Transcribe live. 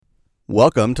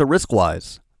Welcome to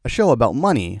RiskWise, a show about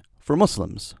money for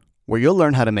Muslims, where you'll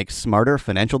learn how to make smarter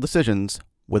financial decisions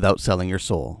without selling your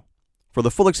soul. For the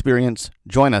full experience,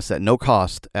 join us at no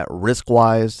cost at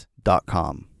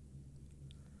riskwise.com.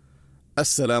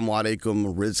 Assalamu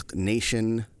alaikum, Rizq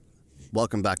Nation.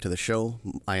 Welcome back to the show.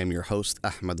 I am your host,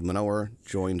 Ahmed Munawar,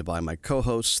 joined by my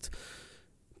co-host,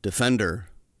 defender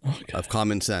of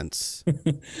common sense.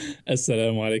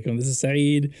 Assalamu alaikum. This is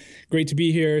Saeed. Great to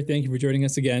be here. Thank you for joining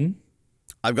us again.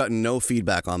 I've gotten no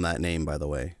feedback on that name, by the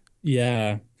way.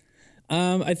 Yeah.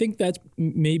 I think that's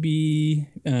maybe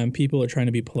people are trying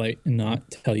to be polite and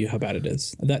not tell you how bad it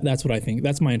is. That's what I think.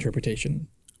 That's my interpretation.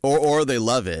 Or they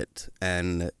love it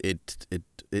and it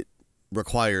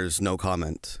requires no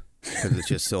comment because it's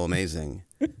just so amazing.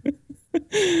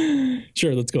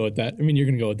 Sure, let's go with that. I mean, you're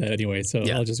going to go with that anyway, so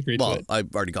yeah. I'll just agree to it. Well,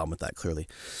 I've already gone with that, clearly.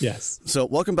 Yes. So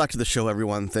welcome back to the show,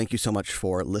 everyone. Thank you so much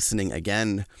for listening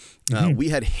again. We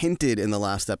had hinted in the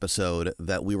last episode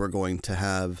that we were going to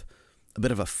have a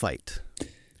bit of a fight.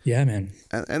 Yeah, man.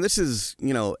 And this is,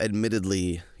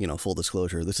 admittedly, full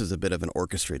disclosure, this is a bit of an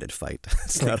orchestrated fight.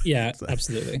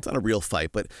 Absolutely. It's not a real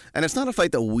fight, and it's not a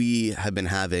fight that we have been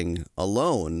having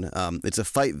alone. It's a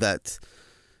fight that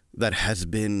has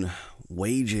been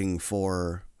waging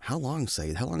for how long,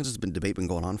 Saeed? How long has this debate been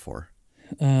going on for?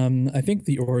 I think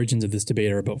the origins of this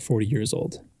debate are about 40 years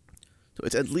old. So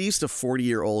it's at least a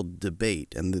 40-year-old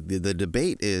debate, and the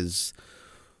debate is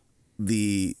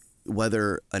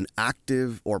whether an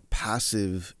active or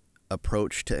passive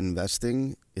approach to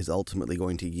investing is ultimately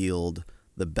going to yield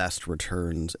the best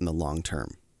returns in the long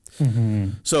term. Mm-hmm.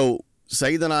 So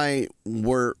Saeed and I,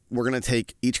 we're going to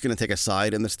take a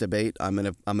side in this debate. I'm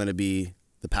going to be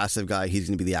the passive guy. He's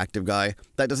going to be the active guy.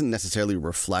 That doesn't necessarily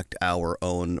reflect our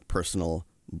own personal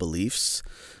beliefs.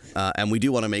 And we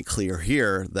do want to make clear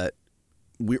here that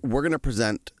we're going to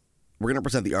present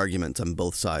the arguments on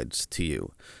both sides to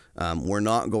you. We're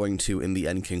not going to, in the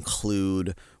end,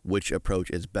 conclude which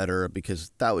approach is better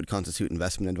because that would constitute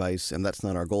investment advice, and that's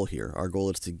not our goal here. Our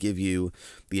goal is to give you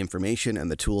the information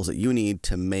and the tools that you need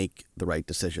to make the right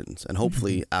decisions. And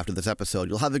hopefully, after this episode,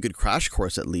 you'll have a good crash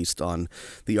course, at least, on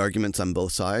the arguments on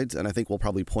both sides, and I think we'll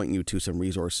probably point you to some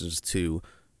resources to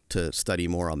study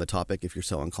more on the topic if you're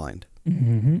so inclined.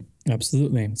 Mm-hmm.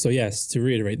 Absolutely. So yes, to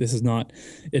reiterate, this is not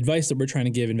advice that we're trying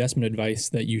to give, investment advice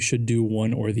that you should do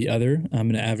one or the other. I'm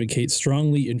going to advocate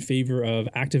strongly in favor of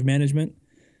active management,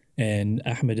 and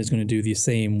Ahmed is going to do the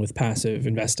same with passive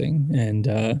investing. And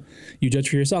you judge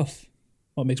for yourself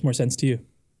what makes more sense to you.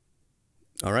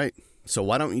 All right. So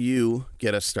why don't you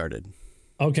get us started?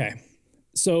 Okay.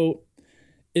 So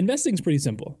investing is pretty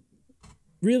simple.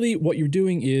 Really, what you're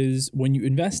doing is when you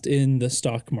invest in the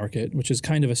stock market, which is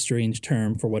kind of a strange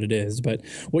term for what it is, but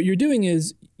what you're doing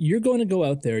is you're going to go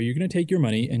out there, you're going to take your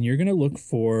money, and you're going to look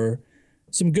for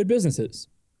some good businesses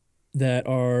that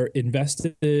are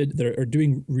invested, that are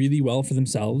doing really well for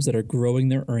themselves, that are growing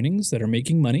their earnings, that are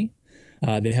making money.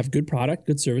 They have good product,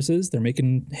 good services. They're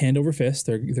making hand over fist.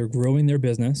 They're growing their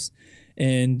business.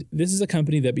 And this is a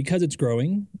company that, because it's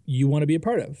growing, you want to be a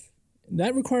part of.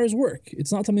 That requires work.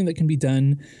 It's not something that can be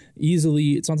done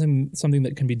easily. It's not something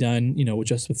that can be done,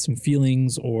 just with some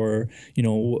feelings or,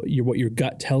 what your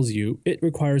gut tells you. It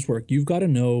requires work. You've got to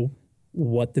know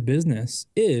what the business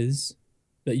is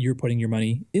that you're putting your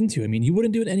money into. I mean, you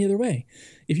wouldn't do it any other way.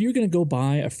 If you're going to go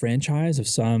buy a franchise of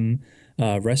some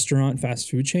restaurant, fast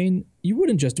food chain, you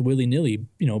wouldn't just willy-nilly,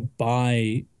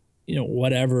 buy,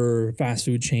 whatever fast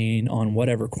food chain on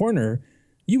whatever corner.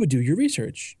 You would do your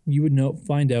research. You would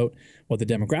find out what the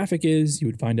demographic is. You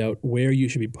would find out where you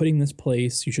should be putting this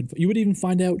place. You would even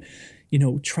find out,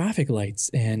 traffic lights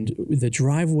and the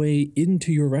driveway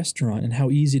into your restaurant and how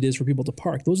easy it is for people to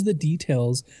park. Those are the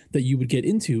details that you would get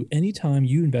into anytime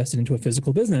you invested into a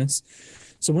physical business.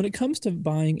 So when it comes to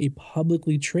buying a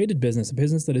publicly traded business, a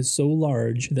business that is so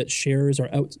large that shares are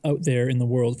out there in the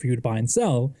world for you to buy and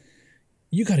sell,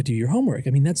 you got to do your homework. I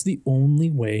mean, that's the only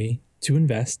way to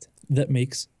invest that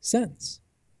makes sense.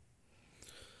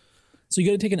 So you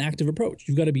got to take an active approach.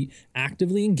 You've got to be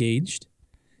actively engaged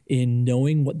in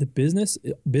knowing what the business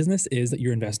is that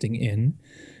you're investing in.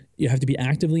 You have to be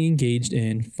actively engaged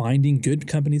in finding good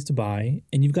companies to buy,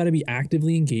 and you've got to be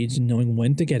actively engaged in knowing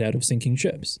when to get out of sinking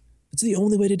ships. It's the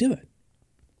only way to do it.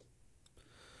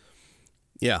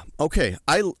 Yeah. Okay.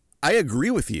 I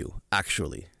agree with you,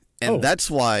 actually. And that's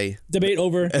why... Debate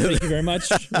over. Thank you very much,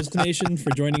 Rizq Nation,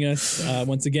 for joining us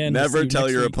once again. Never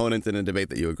tell your opponent in a debate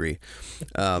that you agree.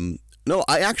 No,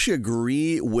 I actually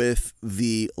agree with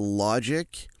the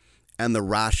logic and the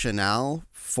rationale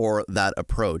for that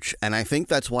approach. And I think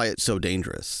that's why it's so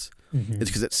dangerous. It's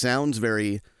because it sounds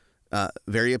very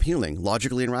very appealing,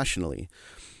 logically and rationally.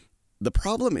 The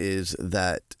problem is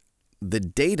that the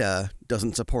data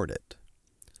doesn't support it.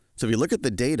 So if you look at the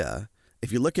data,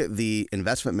 if you look at the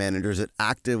investment managers that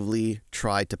actively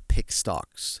try to pick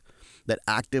stocks, that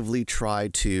actively try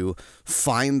to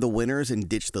find the winners and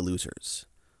ditch the losers,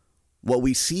 what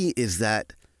we see is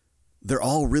that they're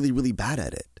all really, really bad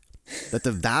at it. That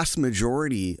the vast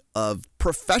majority of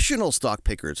professional stock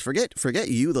pickers, forget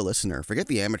you, the listener, forget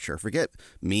the amateur, forget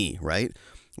me, right?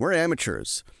 We're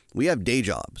amateurs. We have day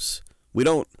jobs. We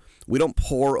don't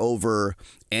pore over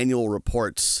annual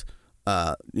reports,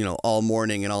 all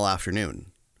morning and all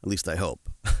afternoon. At least I hope,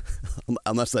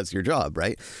 unless that's your job,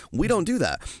 right? We don't do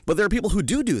that. But there are people who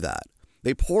do that.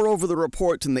 They pore over the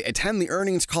reports and they attend the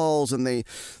earnings calls and they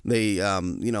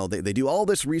do all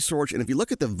this research. And if you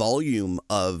look at the volume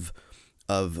of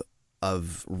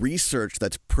research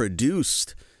that's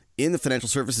produced in the financial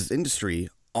services industry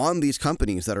on these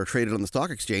companies that are traded on the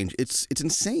stock exchange, it's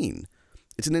insane.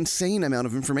 It's an insane amount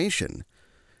of information.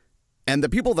 And the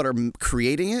people that are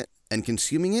creating it and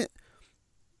consuming it,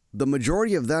 the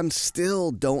majority of them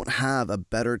still don't have a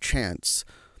better chance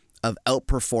of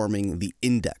outperforming the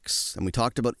index. And we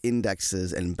talked about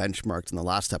indexes and benchmarks in the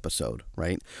last episode,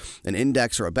 right? An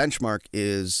index or a benchmark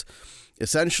is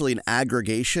essentially an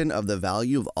aggregation of the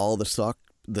value of all the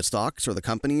stocks or the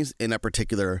companies in a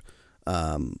particular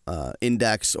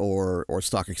index or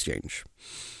stock exchange.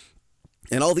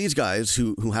 And all these guys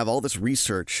who have all this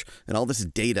research and all this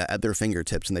data at their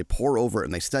fingertips and they pore over it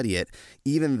and they study it,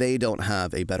 even they don't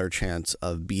have a better chance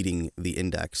of beating the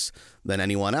index than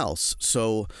anyone else.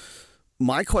 So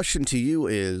my question to you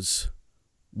is,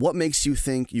 what makes you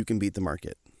think you can beat the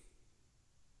market?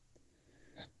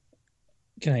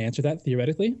 Can I answer that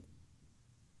theoretically?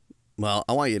 Well,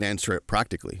 I want you to answer it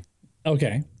practically.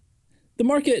 Okay. The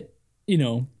market,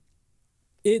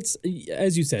 it's,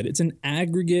 as you said, it's an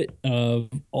aggregate of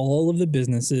all of the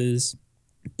businesses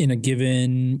in a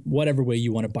given, whatever way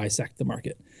you want to bisect the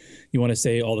market. You want to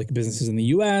say all the businesses in the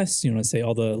US, you want to say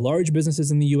all the large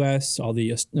businesses in the US, all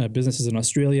the businesses in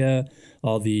Australia,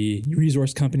 all the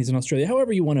resource companies in Australia,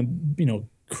 however you want to,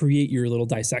 create your little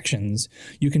dissections.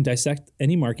 You can dissect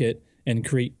any market and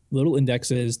create little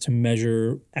indexes to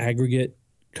measure aggregate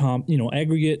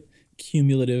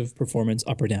cumulative performance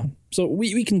up or down. So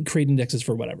we can create indexes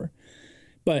for whatever.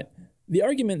 But the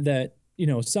argument that,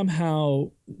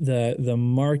 somehow the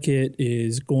market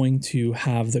is going to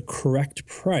have the correct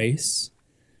price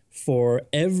for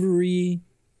every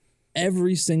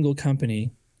single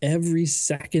company every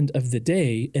second of the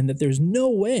day, and that there's no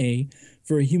way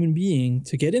for a human being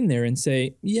to get in there and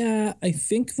say, yeah, I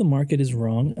think the market is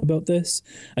wrong about this.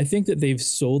 I think that they've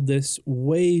sold this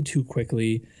way too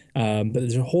quickly. But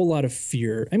there's a whole lot of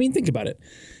fear. I mean, think about it.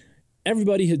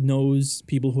 Everybody knows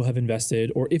people who have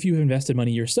invested, or if you have invested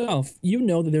money yourself, you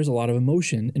know that there's a lot of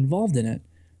emotion involved in it,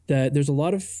 that there's a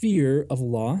lot of fear of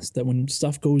loss, that when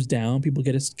stuff goes down, people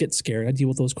get scared. I deal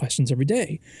with those questions every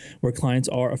day, where clients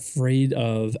are afraid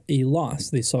of a loss.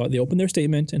 They open their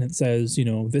statement and it says,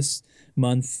 this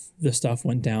month the stuff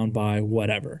went down by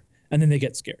whatever, and then they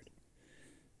get scared.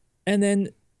 And then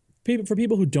for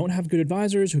people who don't have good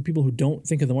advisors, people who don't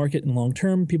think of the market in long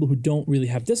term, people who don't really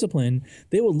have discipline,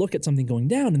 they will look at something going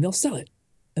down and they'll sell it.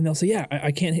 And they'll say, yeah,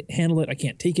 I can't handle it. I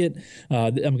can't take it.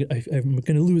 I'm going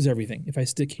to lose everything if I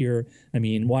stick here. I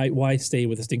mean, why stay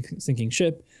with a sinking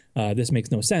ship? This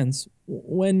makes no sense.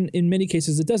 When in many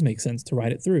cases, it does make sense to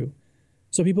ride it through.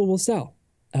 So people will sell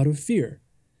out of fear.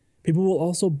 People will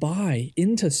also buy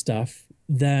into stuff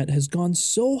that has gone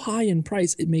so high in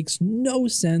price, it makes no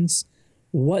sense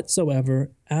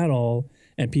whatsoever at all.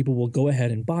 And people will go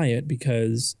ahead and buy it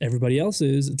because everybody else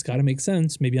is. It's got to make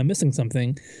sense. Maybe I'm missing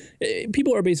something.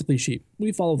 People are basically sheep.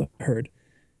 We follow the herd.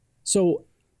 So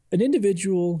an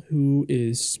individual who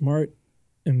is smart,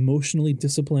 emotionally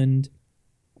disciplined,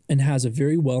 and has a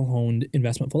very well-honed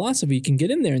investment philosophy can get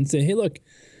in there and say, hey, look,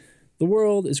 the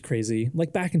world is crazy.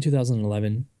 Like back in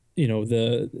 2011,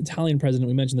 the Italian president,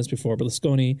 we mentioned this before,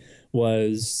 Berlusconi,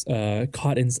 was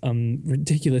caught in some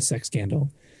ridiculous sex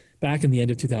scandal back in the end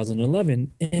of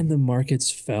 2011, and the markets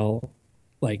fell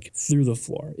like through the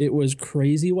floor. It was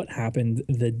crazy what happened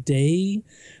the day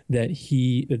that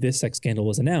this sex scandal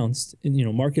was announced.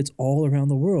 And, markets all around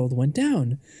the world went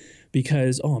down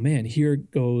because, oh man, here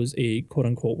goes a quote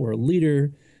unquote world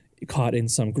leader caught in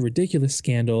some ridiculous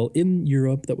scandal in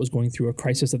Europe that was going through a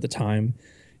crisis at the time.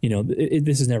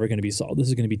 This is never going to be solved. This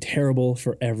is going to be terrible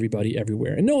for everybody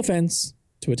everywhere. And no offense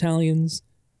to Italians,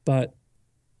 but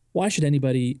why should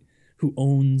anybody who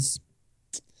owns,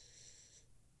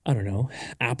 I don't know,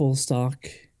 Apple stock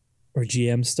or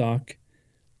GM stock,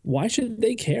 why should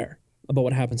they care? about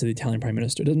what happens to the Italian prime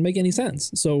minister. It doesn't make any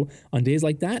sense. So on days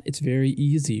like that, it's very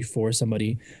easy for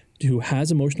somebody who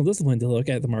has emotional discipline to look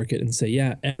at the market and say,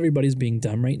 yeah, everybody's being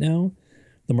dumb right now.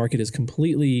 The market is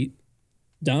completely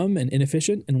dumb and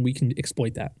inefficient, and we can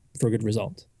exploit that for a good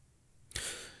result.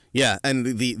 Yeah,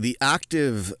 and the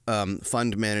active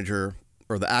fund manager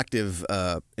or the active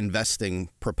investing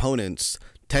proponents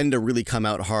tend to really come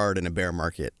out hard in a bear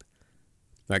market,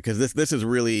 right? Because this is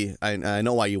really, I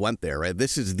know why you went there, right?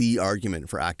 This is the argument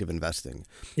for active investing.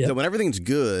 Yep. So when everything's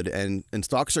good and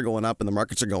stocks are going up and the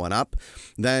markets are going up,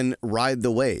 then ride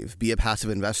the wave. Be a passive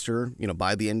investor,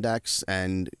 buy the index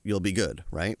and you'll be good,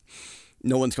 right?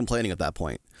 No one's complaining at that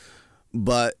point.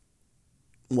 But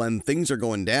when things are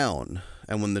going down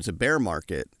and when there's a bear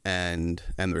market and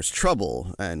there's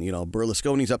trouble and,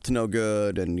 Berlusconi's up to no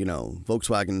good and,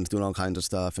 Volkswagen's doing all kinds of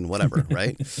stuff and whatever,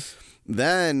 right?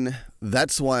 Then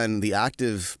that's when the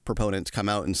active proponents come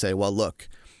out and say, well, look,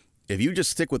 if you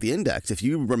just stick with the index, if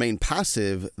you remain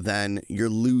passive, then you're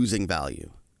losing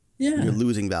value. Yeah. You're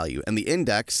losing value. And the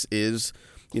index is,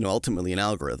 ultimately an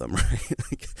algorithm,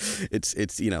 right?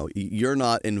 It's you're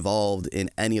not involved in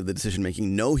any of the decision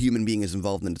making. No human being is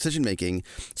involved in decision making.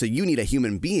 So you need a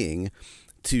human being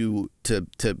to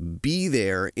be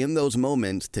there in those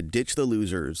moments to ditch the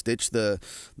losers, ditch the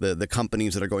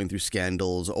companies that are going through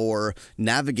scandals, or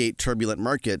navigate turbulent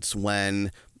markets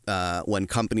when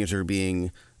companies are being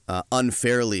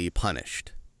unfairly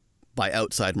punished by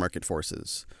outside market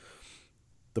forces.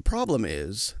 The problem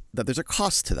is that there's a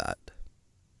cost to that.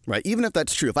 Right. Even if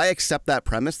that's true, if I accept that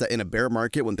premise that in a bear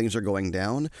market when things are going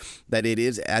down, that it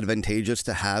is advantageous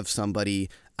to have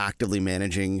somebody actively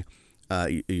managing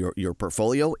your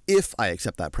portfolio, if I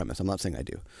accept that premise, I'm not saying I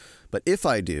do, but if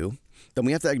I do, then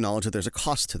we have to acknowledge that there's a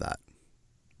cost to that.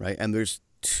 Right. And there's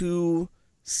two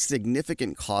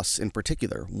significant costs in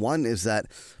particular. One is that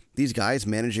these guys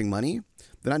managing money,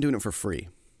 they're not doing it for free.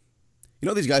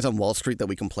 These guys on Wall Street that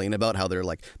we complain about, how they're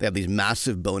like, they have these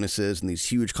massive bonuses and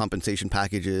these huge compensation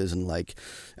packages and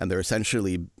they're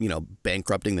essentially,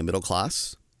 bankrupting the middle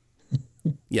class.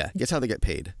 Yeah. Guess how they get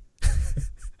paid?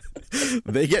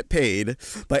 They get paid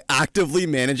by actively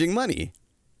managing money,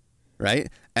 right?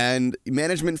 And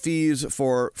management fees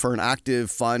for an active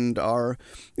fund are,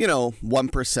 1%,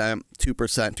 2%.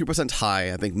 2%'s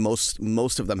high. I think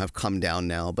most of them have come down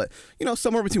now, but,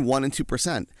 somewhere between 1% and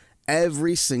 2%.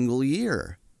 Every single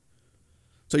year.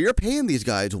 So you're paying these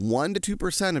guys 1% to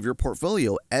 2% of your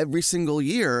portfolio every single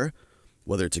year,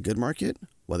 whether it's a good market,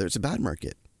 whether it's a bad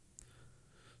market.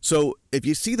 So if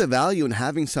you see the value in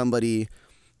having somebody,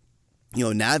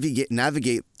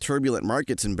 navigate turbulent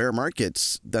markets and bear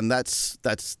markets, then that's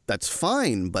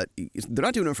fine, but they're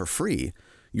not doing it for free.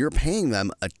 You're paying them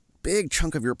a big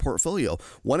chunk of your portfolio.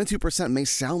 1% to 2% may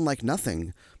sound like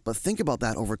nothing, but think about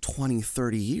that over 20,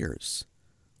 30 years.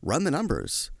 Run the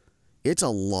numbers. It's a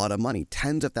lot of money,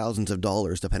 tens of thousands of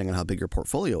dollars, depending on how big your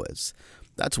portfolio is.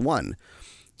 That's one.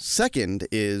 Second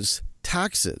is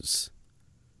taxes.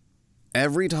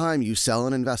 Every time you sell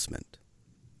an investment,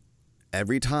 you're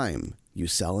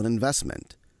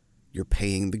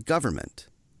paying the government,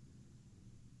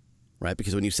 right?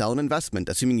 Because when you sell an investment,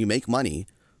 assuming you make money,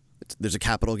 there's a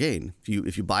capital gain.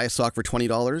 If you buy a stock for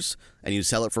 $20 and you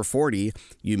sell it for $40,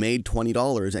 you made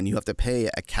 $20 and you have to pay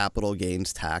a capital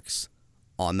gains tax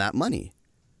on that money.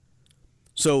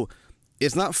 So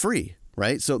it's not free,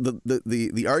 right? So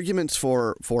the arguments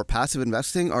for passive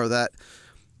investing are that,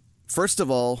 first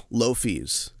of all, low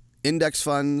fees. Index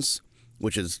funds,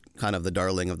 which is kind of the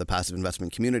darling of the passive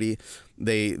investment community,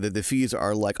 the fees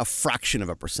are like a fraction of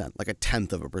a percent, like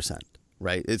 0.1%,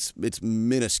 right? It's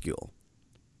minuscule.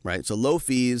 Right. So low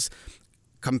fees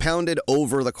compounded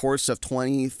over the course of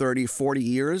 20, 30, 40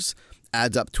 years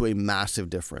adds up to a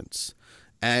massive difference,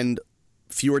 and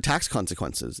fewer tax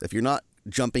consequences. If you're not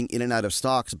jumping in and out of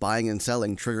stocks, buying and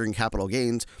selling, triggering capital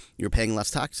gains, you're paying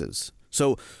less taxes.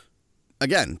 So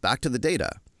again, back to the data.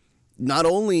 Not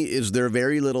only is there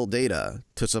very little data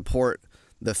to support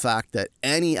the fact that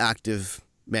any active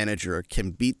manager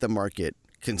can beat the market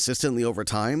consistently over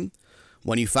time,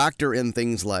 when you factor in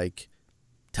things like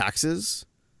taxes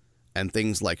and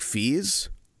things like fees,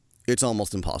 it's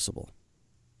almost impossible.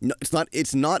 No,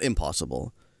 it's not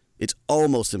impossible. It's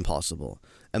almost impossible.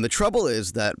 And the trouble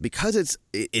is that because it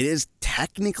is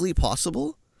technically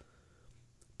possible,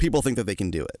 people think that they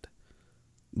can do it,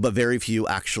 but very few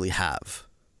actually have.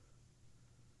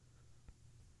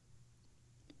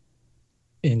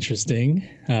 Interesting.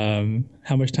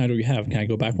 How much time do we have? Can I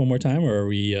go back one more time, or are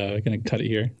we going to cut it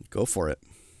here? Go for it.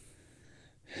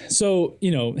 So,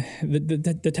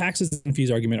 the taxes and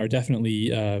fees argument are definitely,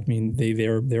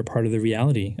 they're part of the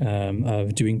reality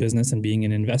of doing business and being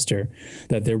an investor,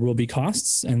 that there will be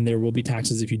costs and there will be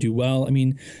taxes if you do well. I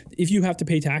mean, if you have to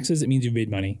pay taxes, it means you've made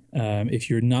money. If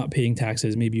you're not paying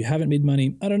taxes, maybe you haven't made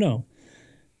money. I don't know.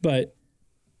 But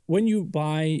when you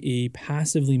buy a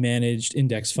passively managed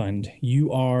index fund,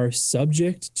 you are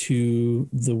subject to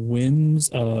the whims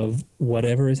of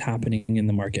whatever is happening in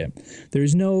the market.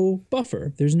 There's no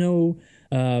buffer. There's no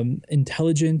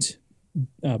intelligent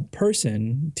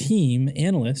team,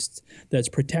 analyst that's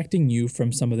protecting you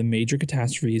from some of the major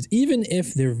catastrophes, even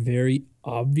if they're very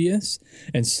obvious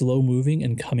and slow moving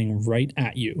and coming right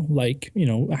at you. Like,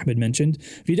 Ahmed mentioned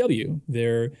VW.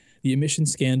 The emission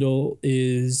scandal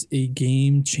is a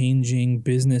game-changing,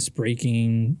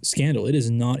 business-breaking scandal. It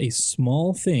is not a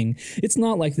small thing. It's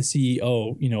not like the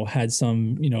CEO, had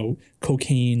some,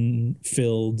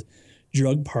 cocaine-filled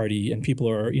drug party and people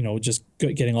are, just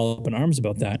getting all up in arms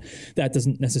about that. That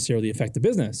doesn't necessarily affect the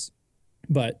business.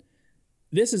 But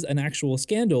this is an actual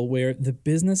scandal where the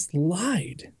business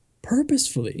lied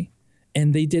purposefully.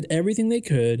 And they did everything they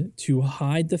could to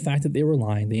hide the fact that they were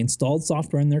lying. They installed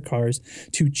software in their cars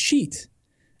to cheat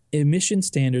emission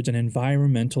standards and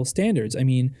environmental standards. I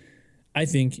mean, I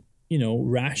think,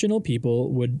 rational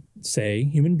people would say,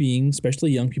 human beings,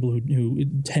 especially young people who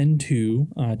tend to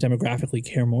demographically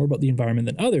care more about the environment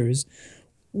than others,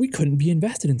 we couldn't be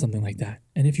invested in something like that.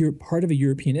 And if you're part of a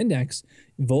European index,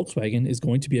 Volkswagen is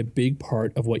going to be a big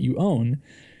part of what you own.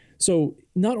 So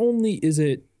not only is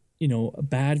it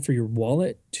bad for your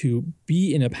wallet to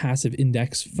be in a passive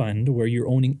index fund where you're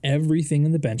owning everything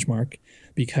in the benchmark,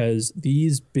 because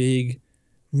these big,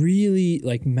 really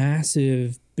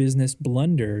massive business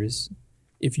blunders,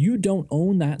 if you don't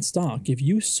own that stock, if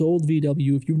you sold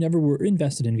VW, if you never were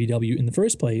invested in VW in the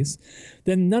first place,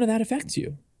 then none of that affects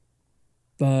you.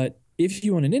 But if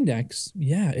you own an index,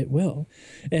 yeah, it will.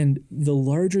 And the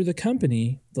larger the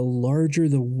company, the larger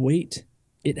the weight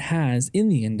it has in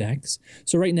the index.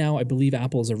 So right now, I believe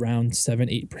Apple is around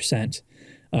 7-8%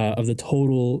 of the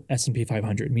total S&P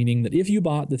 500, meaning that if you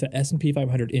bought the S&P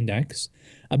 500 index,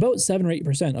 about 7 or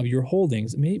 8% of your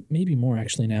holdings, maybe more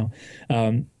actually now,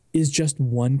 is just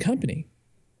one company.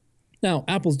 Now,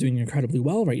 Apple's doing incredibly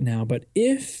well right now, but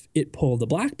if it pulled a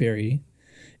BlackBerry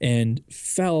and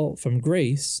fell from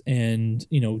grace and,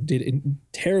 did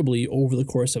terribly over the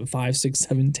course of 5, 6,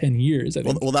 7, 10 years.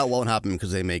 Well, that won't happen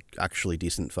because they make actually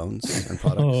decent phones and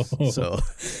products. So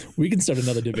we can start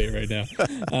another debate right now.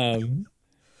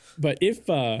 But if,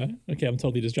 okay, I'm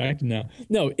totally distracted now.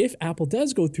 No, if Apple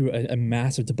does go through a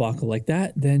massive debacle like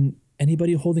that, then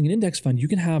anybody holding an index fund, you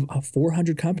can have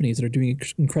 400 companies that are doing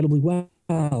incredibly well.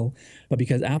 But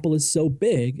because Apple is so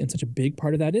big and such a big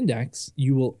part of that index,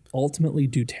 you will ultimately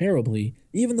do terribly,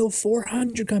 even though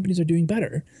 400 companies are doing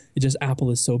better. It's just Apple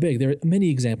is so big. There are many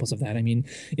examples of that. I mean,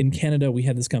 in Canada, we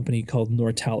had this company called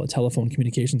Nortel, a telephone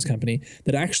communications company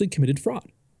that actually committed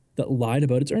fraud, that lied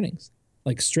about its earnings,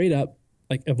 straight up,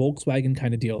 like a Volkswagen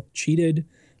kind of deal, cheated,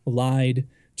 lied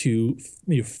to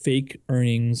fake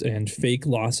earnings and fake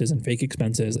losses and fake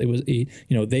expenses. It was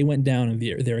they went down, and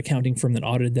their accounting firm that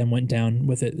audited them went down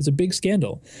with it. It's a big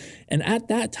scandal. And at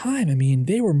that time, I mean,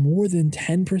 they were more than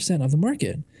 10% of the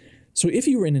market. So if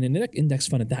you were in an index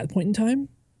fund at that point in time,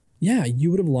 yeah,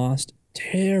 you would have lost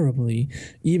terribly,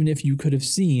 even if you could have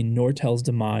seen Nortel's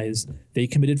demise. They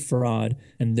committed fraud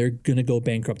and they're going to go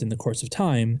bankrupt in the course of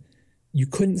time. You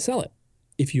couldn't sell it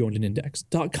if you owned an index.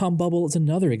 .com bubble is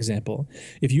another example.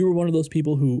 If you were one of those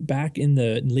people who back in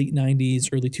the late 90s,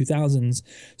 early 2000s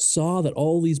saw that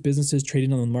all these businesses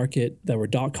trading on the market that were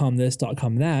 .com this,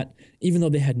 .com that, even though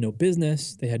they had no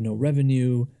business, they had no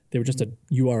revenue, they were just a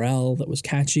URL that was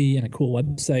catchy and a cool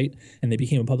website, and they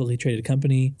became a publicly traded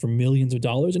company for millions of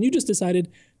dollars, and you just decided,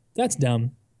 that's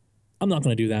dumb, I'm not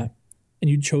going to do that,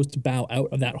 and you chose to bow out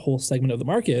of that whole segment of the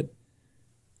market.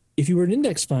 If you were an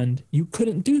index fund, you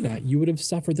couldn't do that. You would have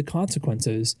suffered the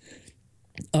consequences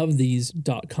of these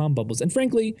 .com bubbles. And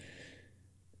frankly,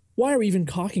 why are we even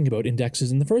talking about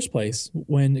indexes in the first place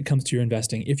when it comes to your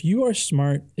investing? If you are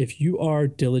smart, if you are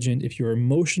diligent, if you're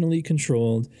emotionally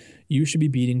controlled, you should be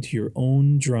beating to your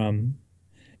own drum,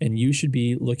 and you should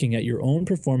be looking at your own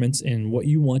performance and what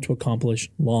you want to accomplish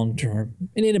long term.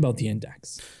 It ain't about the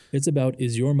index. It's about,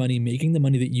 is your money making the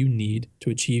money that you need to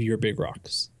achieve your big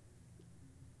rocks?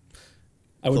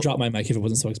 I would drop my mic if it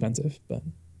wasn't so expensive, but.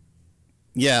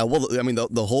 Yeah, well, I mean,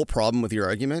 the whole problem with your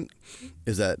argument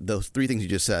is that those three things you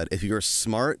just said, if you're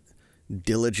smart,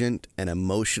 diligent, and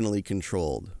emotionally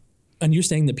controlled. And you're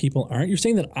saying that people aren't? You're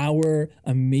saying that our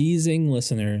amazing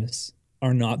listeners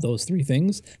are not those three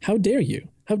things, how dare you?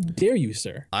 How dare you,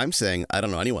 sir? I'm saying I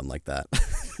don't know anyone like that,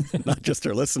 not just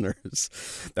our listeners,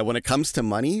 that when it comes to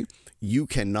money, you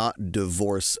cannot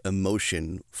divorce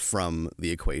emotion from the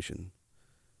equation.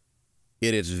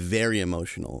 It is very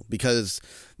emotional because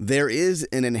there is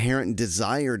an inherent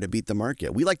desire to beat the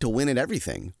market. We like to win at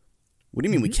everything. What do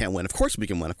you mean we can't win? Of course we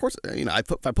can win. Of course,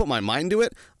 if I put my mind to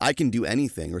it, I can do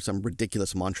anything, or some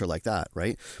ridiculous mantra like that,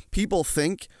 right? People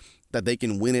think that they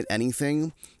can win at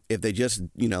anything if they just,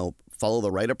 follow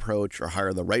the right approach or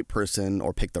hire the right person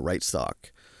or pick the right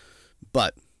stock.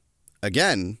 But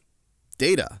again,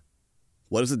 data.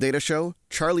 What does the data show?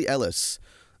 Charlie Ellis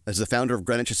is the founder of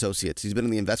Greenwich Associates. He's been in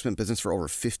the investment business for over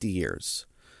 50 years.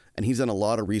 And he's done a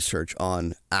lot of research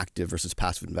on active versus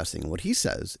passive investing. And what he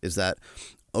says is that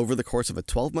over the course of a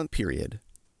 12-month period,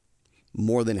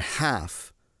 more than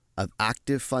half of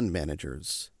active fund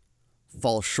managers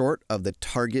fall short of the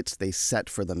targets they set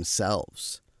for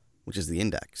themselves, which is the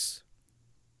index.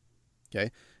 Okay?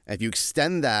 And if you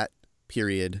extend that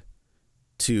period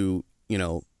to,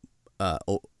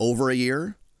 over a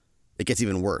year, it gets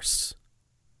even worse.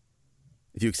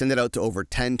 If you extend it out to over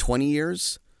 10, 20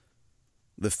 years,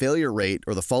 the failure rate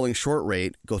or the falling short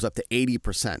rate goes up to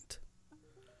 80%.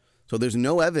 So there's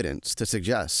no evidence to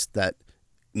suggest that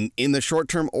in the short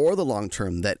term or the long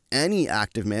term that any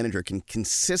active manager can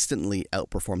consistently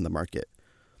outperform the market.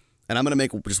 And I'm going to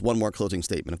make just one more closing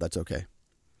statement, if that's okay.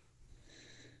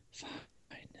 Fine.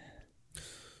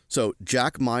 So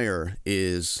Jack Meyer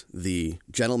is the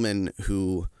gentleman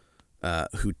who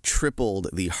tripled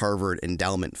the Harvard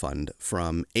Endowment Fund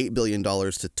from $8 billion to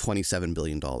 $27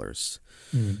 billion.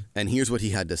 And here's what he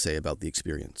had to say about the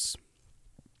experience.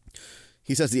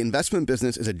 He says the investment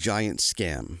business is a giant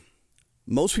scam.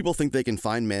 Most people think they can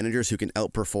find managers who can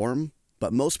outperform,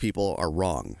 but most people are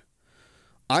wrong.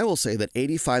 I will say that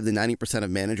 85 to 90% of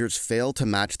managers fail to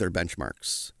match their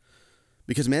benchmarks.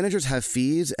 Because managers have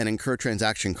fees and incur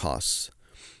transaction costs,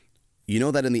 you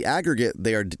know that in the aggregate,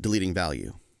 they are deleting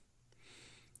value.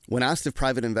 When asked if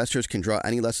private investors can draw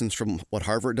any lessons from what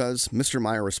Harvard does, Mr.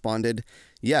 Meyer responded,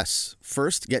 yes,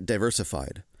 first get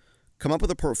diversified. Come up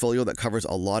with a portfolio that covers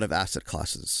a lot of asset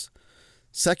classes.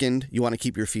 Second, you want to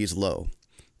keep your fees low.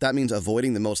 That means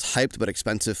avoiding the most hyped but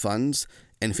expensive funds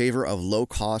in favor of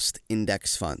low-cost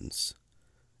index funds.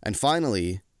 And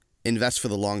finally, invest for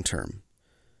the long term.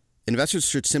 Investors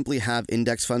should simply have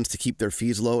index funds to keep their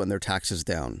fees low and their taxes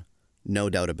down. No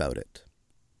doubt about it.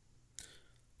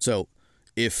 So,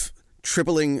 if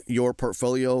tripling your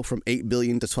portfolio from $8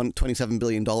 billion to $27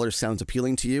 billion sounds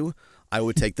appealing to you, I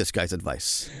would take this guy's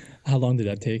advice. How long did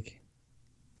that take?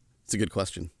 It's a good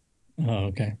question. Oh,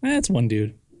 okay. That's one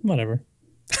dude. Whatever.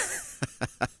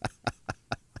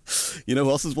 You know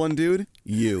who else is one dude?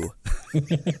 You.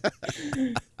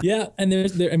 Yeah, and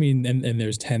there's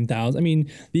 10,000. I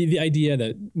mean, the idea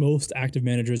that most active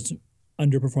managers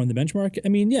underperform the benchmark. I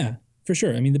mean, yeah, for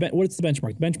sure. I mean, what's the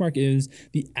benchmark? The benchmark is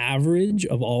the average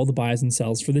of all the buys and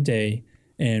sells for the day,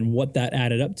 and what that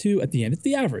added up to at the end. It's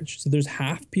the average. So there's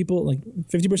half people, like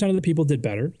 50% of the people did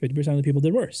better, 50% of the people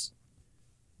did worse.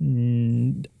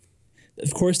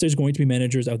 Of course, there's going to be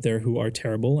managers out there who are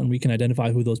terrible, and we can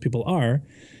identify who those people are,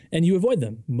 and you avoid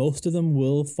them. Most of them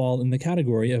will fall in the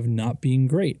category of not being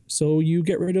great. So you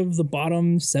get rid of the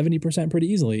bottom 70% pretty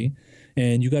easily,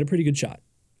 and you got a pretty good shot.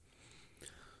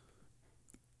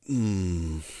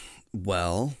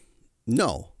 Well,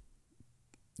 no.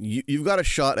 You've got a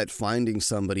shot at finding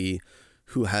somebody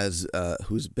who has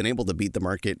who's been able to beat the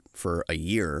market for a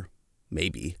year,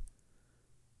 maybe.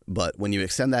 But when you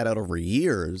extend that out over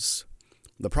years,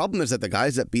 the problem is that the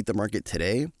guys that beat the market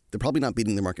today, they're probably not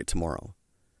beating the market tomorrow.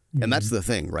 Mm-hmm. And that's the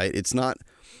thing, right? It's not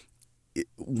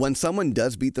when someone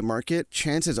does beat the market,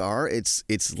 chances are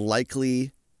it's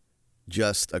likely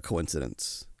just a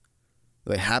coincidence.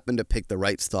 They happen to pick the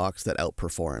right stocks that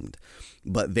outperformed.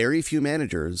 But very few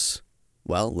managers,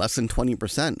 well, less than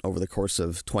 20% over the course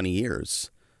of 20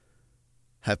 years,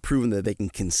 have proven that they can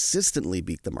consistently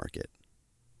beat the market.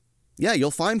 Yeah,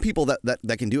 you'll find people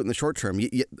that can do it in the short term.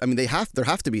 I mean, there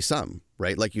have to be some,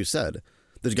 right? Like you said,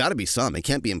 there's got to be some. It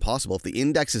can't be impossible. If the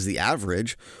index is the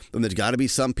average, then there's got to be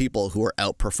some people who are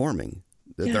outperforming.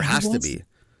 Yeah, there has to be.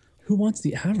 Who wants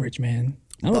the average, man?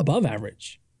 I'm above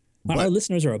average. Our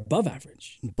listeners are above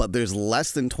average. But there's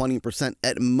less than 20%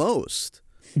 at most.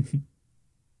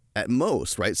 At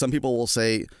most, right? Some people will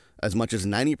say as much as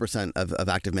 90% of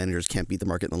active managers can't beat the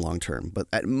market in the long term. But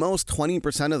at most,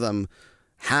 20% of them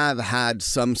have had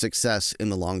some success in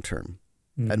the long term.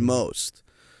 Mm-hmm. At most.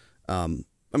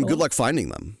 Good luck finding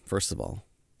them, first of all.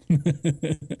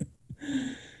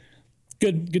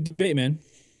 Good debate, man.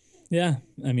 Yeah.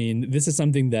 I mean, this is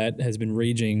something that has been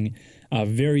raging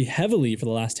very heavily for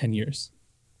the last 10 years.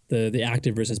 The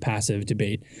active versus passive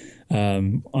debate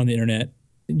on the internet.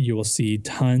 You will see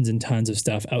tons and tons of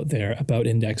stuff out there about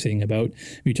indexing, about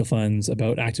mutual funds,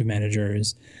 about active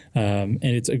managers. And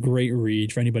it's a great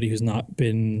read for anybody who's not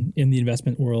been in the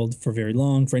investment world for very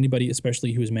long, for anybody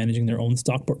especially who is managing their own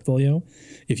stock portfolio.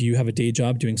 If you have a day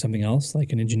job doing something else,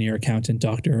 like an engineer, accountant,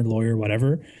 doctor, lawyer,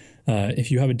 whatever,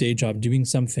 if you have a day job doing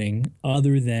something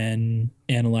other than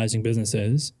analyzing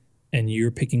businesses and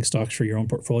you're picking stocks for your own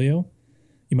portfolio,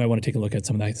 you might want to take a look at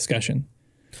some of that discussion.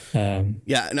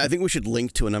 Yeah, and I think we should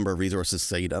link to a number of resources,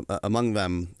 Saeed. Among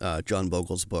them, John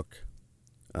Bogle's book.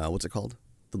 What's it called?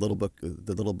 The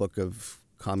little book of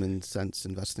common sense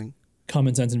investing.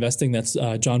 Common Sense Investing. That's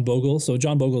John Bogle. So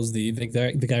John Bogle's the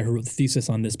guy who wrote the thesis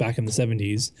on this back in the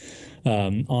 70s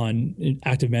on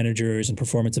active managers and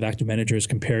performance of active managers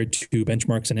compared to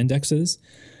benchmarks and indexes.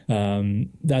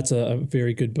 That's a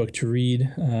very good book to read.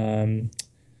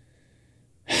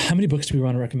 How many books do we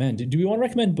want to recommend? Do we want to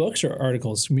recommend books or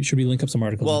articles? Should we link up some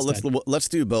articles? Well, instead? let's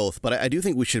do both. But I do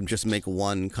think we should just make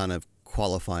one kind of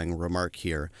qualifying remark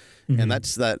here, and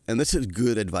that's that. And this is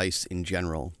good advice in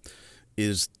general: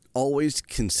 is always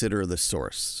consider the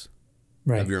source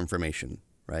of your information.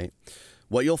 Right.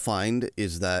 What you'll find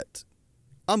is that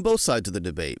on both sides of the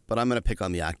debate, but I'm going to pick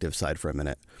on the active side for a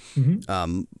minute.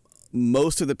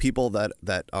 Most of the people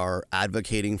that are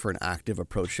advocating for an active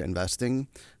approach to investing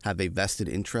have a vested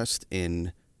interest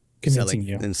in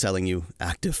selling you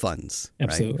active funds.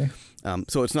 Absolutely.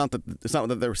 Right? So it's not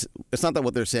that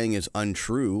what they're saying is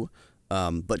untrue,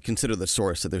 but consider the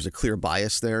source. That there's a clear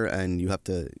bias there, and you have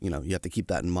to keep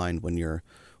that in mind when you're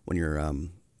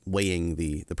weighing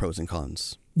the pros and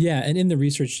cons. Yeah, and in the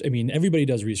research, I mean, everybody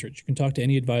does research. You can talk to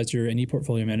any advisor, any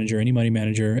portfolio manager, any money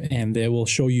manager, and they will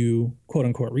show you quote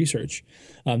unquote research.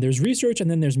 There's research,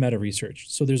 and then there's meta research.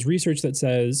 So there's research that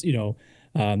says,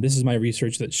 this is my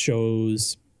research that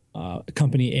shows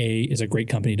company A is a great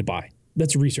company to buy.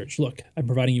 That's research. Look, I'm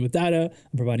providing you with data.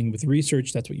 I'm providing you with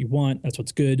research. That's what you want. That's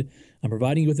what's good. I'm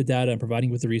providing you with the data. I'm providing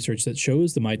you with the research that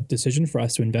shows that my decision for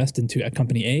us to invest into a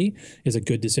company A is a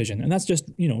good decision. And that's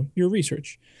just, your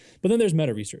research. But then there's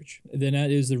meta research. Then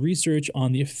that is the research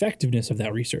on the effectiveness of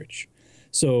that research.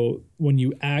 So when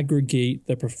you aggregate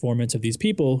the performance of these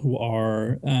people who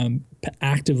are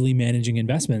actively managing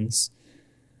investments,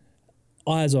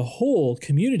 as a whole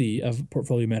community of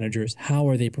portfolio managers, how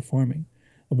are they performing?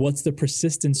 What's the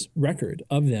persistence record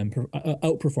of them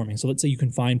outperforming? So let's say you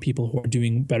can find people who are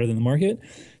doing better than the market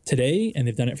today, and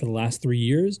they've done it for the last 3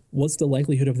 years. What's the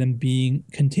likelihood of them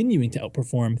continuing to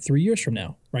outperform 3 years from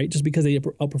now, right? Just because they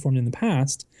outperformed in the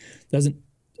past doesn't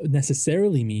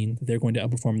necessarily mean that they're going to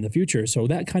outperform in the future. So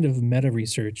that kind of meta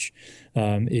research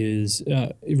is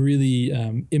really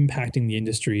impacting the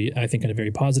industry, I think, in a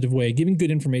very positive way, giving good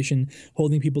information,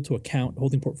 holding people to account,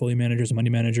 holding portfolio managers and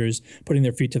money managers, putting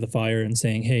their feet to the fire and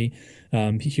saying, hey,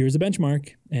 here's a benchmark,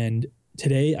 and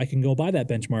today I can go buy that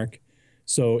benchmark.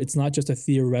 So it's not just a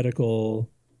theoretical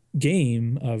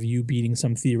game of you beating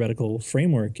some theoretical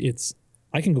framework. It's,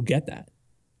 I can go get that.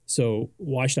 So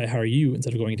why should I hire you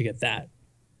instead of going to get that?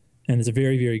 And there's a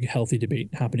very, very healthy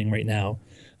debate happening right now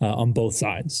on both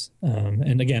sides.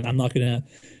 And again, I'm not going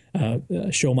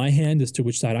to show my hand as to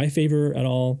which side I favor at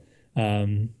all,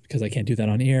 because I can't do that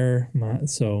on air.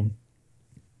 So,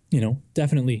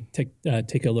 definitely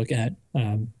take a look at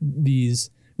these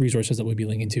resources that we'll be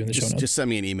linking to in the show notes. Just send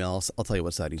me an email. I'll tell you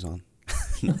what side he's on.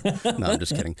 No, I'm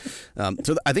just kidding.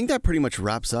 So I think that pretty much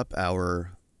wraps up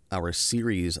our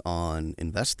series on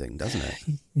investing, doesn't it?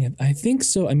 Yeah, I think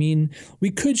so. I mean, we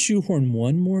could shoehorn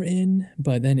one more in,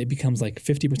 but then it becomes like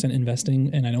 50% investing,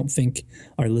 and I don't think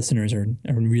our listeners are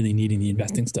really needing the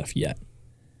investing stuff yet.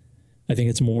 I think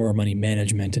it's more money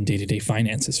management and day-to-day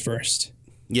finances first.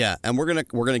 Yeah, and we're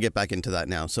gonna get back into that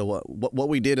now. So what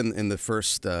we did in the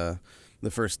first 10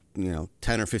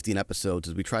 or 15 episodes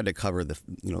is we tried to cover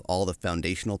all the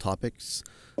foundational topics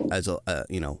as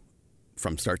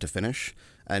from start to finish.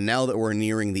 And now that we're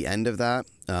nearing the end of that,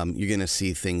 you're going to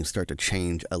see things start to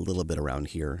change a little bit around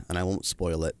here. And I won't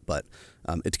spoil it, but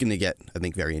it's going to get, I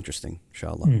think, very interesting,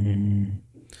 inshallah.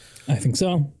 Mm-hmm. I think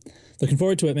so. Looking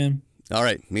forward to it, man. All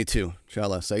right, me too.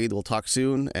 Inshallah. Saeed, we'll talk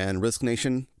soon. And Rizq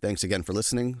Nation, thanks again for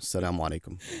listening. Assalamu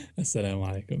alaikum. Assalamu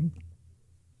alaikum.